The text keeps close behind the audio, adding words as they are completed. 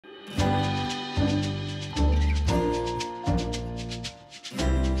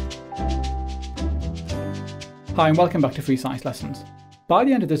Hi and welcome back to Free Science Lessons. By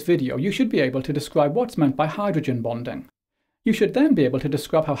the end of this video, you should be able to describe what's meant by hydrogen bonding. You should then be able to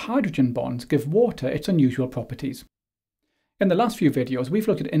describe how hydrogen bonds give water its unusual properties. In the last few videos, we've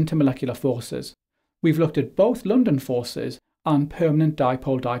looked at intermolecular forces. We've looked at both London forces and permanent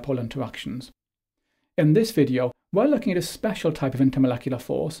dipole-dipole interactions. In this video, we're looking at a special type of intermolecular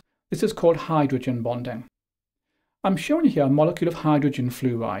force. This is called hydrogen bonding. I'm showing you here a molecule of hydrogen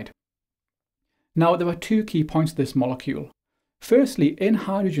fluoride. Now, there are two key points to this molecule. Firstly, in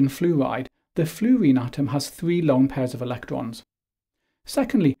hydrogen fluoride, the fluorine atom has 3 lone pairs of electrons.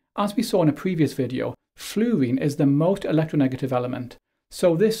 Secondly, as we saw in a previous video, fluorine is the most electronegative element,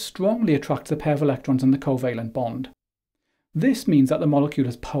 so this strongly attracts a pair of electrons in the covalent bond. This means that the molecule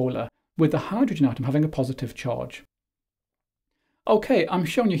is polar, with the hydrogen atom having a positive charge. Okay, I'm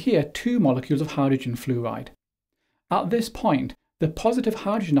showing you here 2 molecules of hydrogen fluoride. At this point, the positive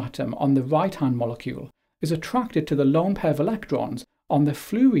hydrogen atom on the right-hand molecule is attracted to the lone pair of electrons on the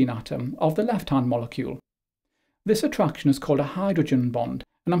fluorine atom of the left-hand molecule. This attraction is called a hydrogen bond,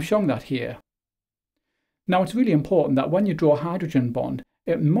 and I'm showing that here. Now, it's really important that when you draw a hydrogen bond,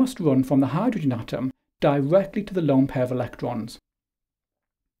 it must run from the hydrogen atom directly to the lone pair of electrons.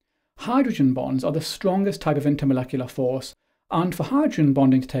 Hydrogen bonds are the strongest type of intermolecular force, and for hydrogen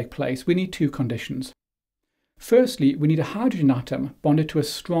bonding to take place, we need 2 conditions. Firstly, we need a hydrogen atom bonded to a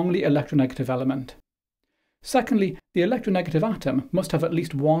strongly electronegative element. Secondly, the electronegative atom must have at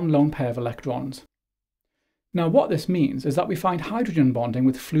least 1 lone pair of electrons. Now, what this means is that we find hydrogen bonding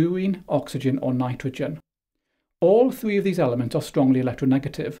with fluorine, oxygen, or nitrogen. All 3 of these elements are strongly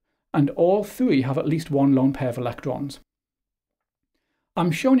electronegative, and all 3 have at least 1 lone pair of electrons.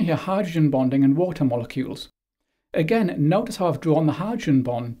 I'm showing you here hydrogen bonding in water molecules. Again, notice how I've drawn the hydrogen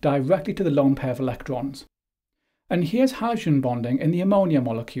bond directly to the lone pair of electrons. And here's hydrogen bonding in the ammonia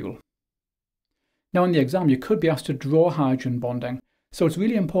molecule. Now, in the exam, you could be asked to draw hydrogen bonding, so it's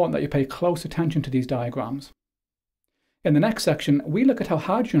really important that you pay close attention to these diagrams. In the next section, we look at how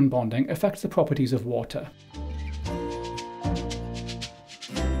hydrogen bonding affects the properties of water.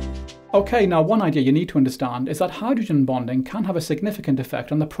 Okay, now one idea you need to understand is that hydrogen bonding can have a significant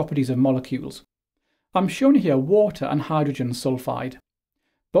effect on the properties of molecules. I'm showing you here water and hydrogen sulfide.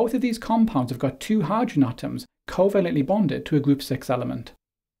 Both of these compounds have got 2 hydrogen atoms covalently bonded to a group 6 element.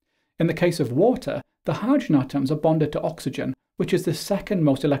 In the case of water, the hydrogen atoms are bonded to oxygen, which is the second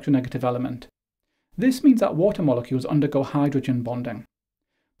most electronegative element. This means that water molecules undergo hydrogen bonding.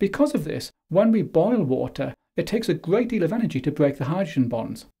 Because of this, when we boil water, it takes a great deal of energy to break the hydrogen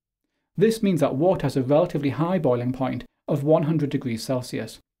bonds. This means that water has a relatively high boiling point of 100 degrees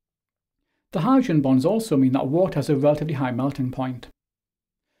Celsius. The hydrogen bonds also mean that water has a relatively high melting point.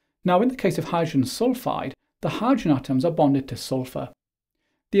 Now, in the case of hydrogen sulfide, the hydrogen atoms are bonded to sulfur.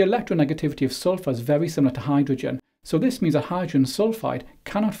 The electronegativity of sulfur is very similar to hydrogen, so this means that hydrogen sulfide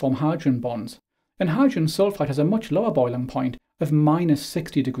cannot form hydrogen bonds, and hydrogen sulfide has a much lower boiling point of minus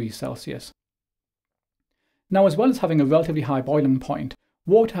 60 degrees Celsius. Now, as well as having a relatively high boiling point,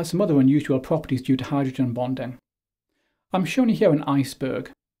 water has some other unusual properties due to hydrogen bonding. I'm showing you here an iceberg.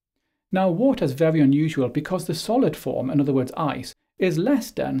 Now, water is very unusual because the solid form, in other words ice, is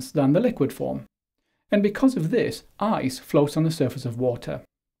less dense than the liquid form. And because of this, ice floats on the surface of water.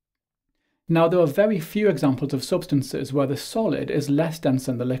 Now, there are very few examples of substances where the solid is less dense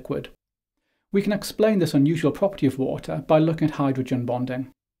than the liquid. We can explain this unusual property of water by looking at hydrogen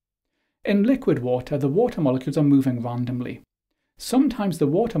bonding. In liquid water, the water molecules are moving randomly. Sometimes the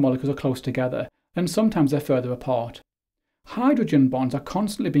water molecules are close together, and sometimes they're further apart. Hydrogen bonds are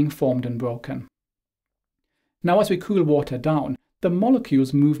constantly being formed and broken. Now, as we cool water down, the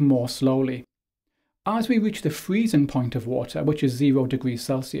molecules move more slowly. As we reach the freezing point of water, which is 0 degrees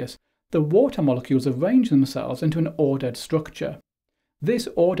Celsius, the water molecules arrange themselves into an ordered structure. This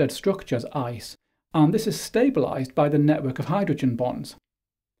ordered structure is ice, and this is stabilised by the network of hydrogen bonds.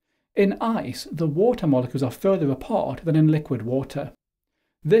 In ice, the water molecules are further apart than in liquid water.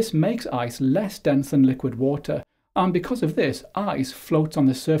 This makes ice less dense than liquid water, and because of this, ice floats on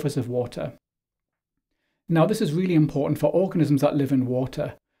the surface of water. Now, this is really important for organisms that live in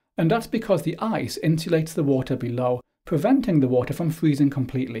water, and that's because the ice insulates the water below, preventing the water from freezing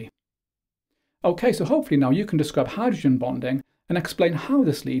completely. Okay, so hopefully now you can describe hydrogen bonding and explain how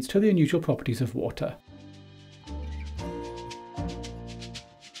this leads to the unusual properties of water.